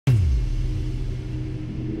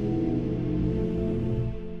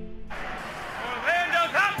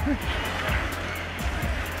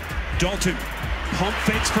Dalton pump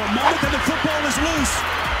fakes for a moment, and the football is loose.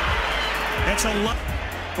 That's a lot.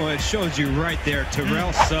 Well, it shows you right there,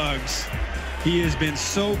 Terrell Suggs. He has been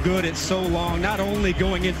so good at so long, not only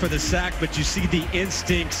going in for the sack, but you see the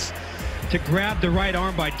instincts to grab the right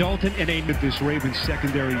arm by Dalton and aim at this Ravens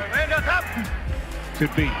secondary.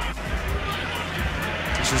 Could be.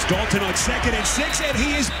 This is Dalton on 2nd and 6, and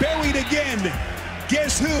he is buried again.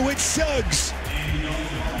 Guess who? It's Suggs.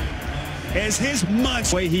 As his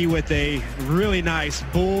monster. He with a really nice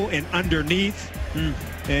bull and underneath. And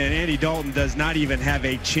Andy Dalton does not even have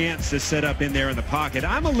a chance to set up in there in the pocket.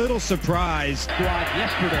 I'm a little surprised.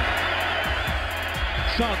 Yesterday.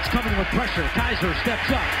 Suggs coming with pressure. Kaiser steps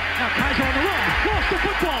up. Now Kaiser on the run. Lost the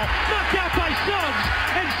football. Knocked out by Suggs.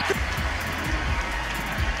 And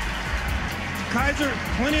Kaiser,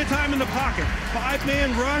 plenty of time in the pocket.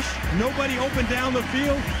 5-man rush. Nobody open down the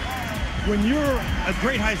field. When you're a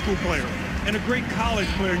great high school player and a great college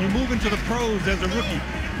player and you move into the pros as a rookie,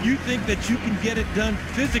 you think that you can get it done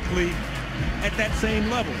physically at that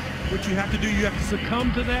same level. What you have to do, you have to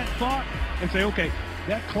succumb to that thought and say, okay,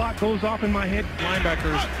 that clock goes off in my head.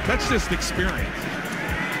 Linebackers, that's just experience.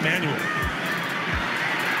 Manual.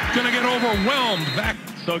 Gonna get overwhelmed. Back.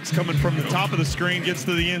 Suggs coming from the top of the screen, gets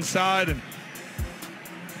to the inside and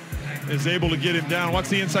is able to get him down. Watch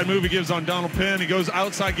the inside move he gives on Donald Penn. He goes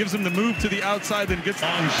outside, gives him the move to the outside, then gets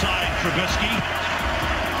onside Trubisky.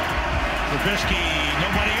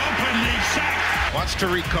 Nobody open, the sack. Watch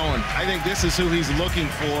Tariq Cohen. I think this is who he's looking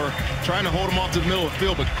for, trying to hold him off to the middle of the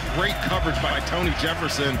field, but great coverage by Tony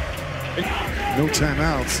Jefferson. No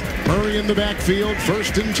timeouts. Murray in the backfield,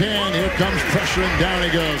 1st and 10. Here comes pressure, and down he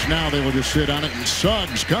goes. Now they will just sit on it, and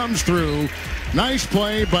Suggs comes through. Nice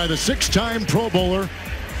play by the 6-time Pro Bowler.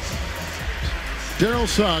 Terrell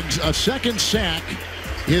Suggs, a 2nd sack,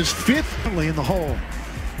 his 5th in the hole.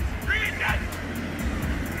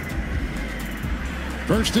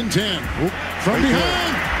 1st and 10. From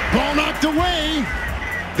behind. Ball knocked away.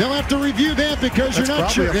 They'll have to review that because you're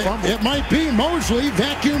not sure. It might be. Mosley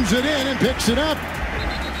vacuums it in and picks it up.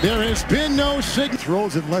 There has been no signal.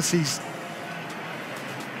 Throws unless he's.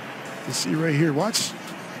 You see right here. Watch.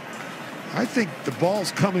 I think the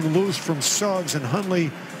ball's coming loose from Suggs, and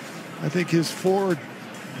Hundley, I think his forward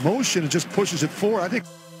motion just pushes it forward. I think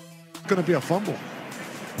it's going to be a fumble.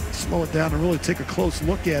 Slow it down and really take a close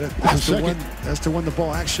look at it as to when the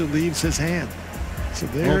ball actually leaves his hand. So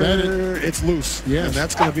there, it's loose. Yes. And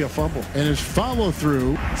that's going to be a fumble. And his follow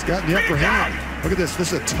through. He's got the upper hand. Look at this.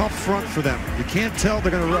 This is a tough front for them. You can't tell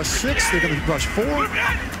they're going to rush 6. They're going to rush 4.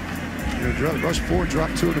 They're going to rush 4,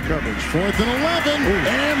 drop 2 in the coverage. 4th and 11. Ooh.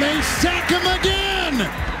 And they sack him again.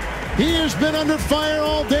 He has been under fire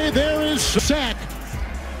all day. There is sack.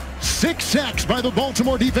 6 sacks by the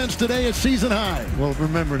Baltimore defense today at season high. Well,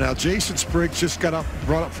 remember now, Jason Spriggs just got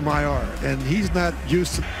brought up from IR, and he's not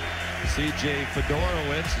used to. C.J.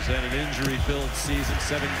 Fedorowicz has had an injury-filled season,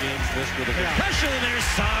 7 games missed with a concussion. There's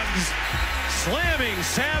Suggs slamming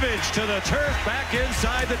Savage to the turf back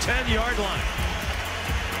inside the 10-yard line.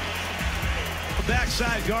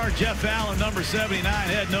 backside guard Jeff Allen, number 79,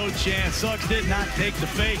 had no chance. Suggs did not take the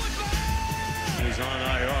fake. He's on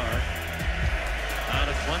IR. Out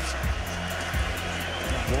of Clemson.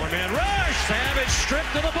 4-man rush. Savage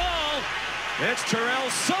stripped of the ball. It's Terrell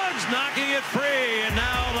Suggs knocking it free, and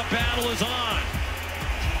now the battle is on.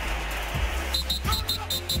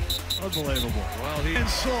 Unbelievable. Well, he and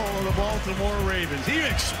soul of the Baltimore Ravens. He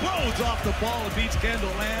explodes off the ball and beats Kendall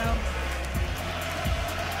Lamb.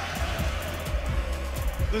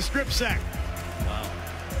 The strip sack. Wow.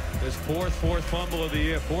 His fourth fumble of the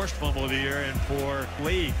year, forced fumble of the year, and for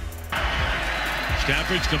Lee.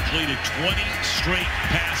 Stafford's completed 20 straight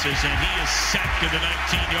passes, and he is sacked at the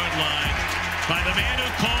 19-yard line by the man who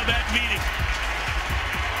called that meeting.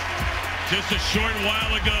 Just a short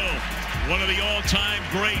while ago, one of the all-time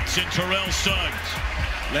greats in Terrell Suggs.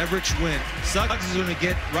 Leverage win. Suggs is going to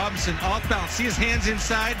get Robinson off balance. See his hands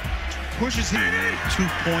inside, pushes him.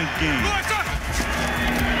 2-point game.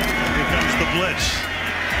 Here comes the blitz.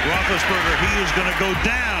 Roethlisberger, he is going to go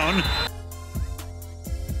down.